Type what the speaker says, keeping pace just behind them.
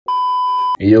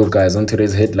Yo guys, on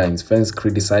today's headlines, fans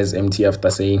criticize Emtee after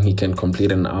saying he can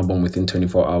complete an album within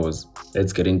 24 hours.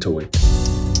 Let's get into it.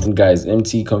 And guys,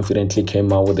 Emtee confidently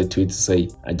came out with a tweet to say,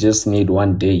 I just need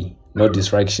 1 day. No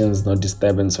distractions, no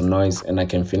disturbance or noise, and I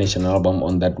can finish an album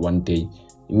on that 1 day.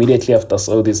 Immediately after I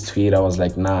saw this tweet, I was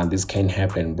like, nah, this can't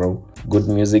happen, bro. Good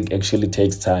music actually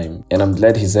takes time. And I'm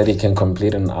glad he said he can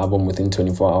complete an album within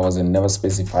 24 hours and never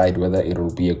specified whether it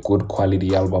will be a good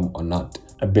quality album or not.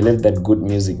 I believe that good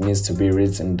music needs to be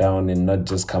written down and not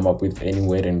just come up with any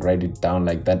word and write it down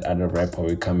like that other rapper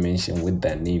we can't mention with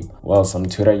their name. Well, some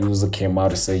Twitter user came out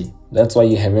to say, that's why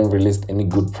you haven't released any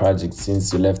good projects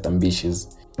since you left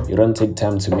Ambitious. You don't take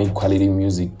time to make quality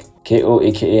music. KO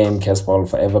aka MCasper will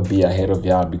forever be ahead of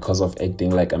y'all because of acting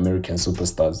like American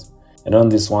superstars. And on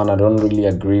this one, I don't really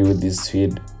agree with this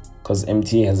tweet because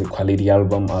Emtee has a quality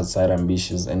album outside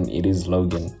Ambitious and it is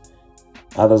Logan.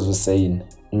 Others were saying,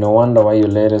 no wonder why your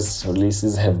latest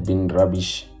releases have been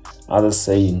rubbish. Others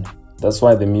saying, that's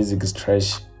why the music is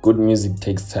trash. Good music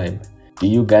takes time. Do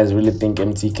you guys really think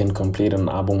Emtee can complete an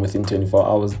album within 24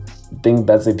 hours? I think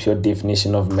that's a pure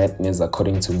definition of madness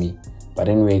according to me. But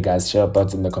anyway guys, share your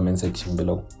thoughts in the comment section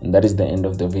below. And that is the end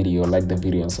of the video. Like the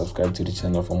video and subscribe to the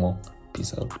channel for more.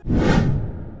 Peace out.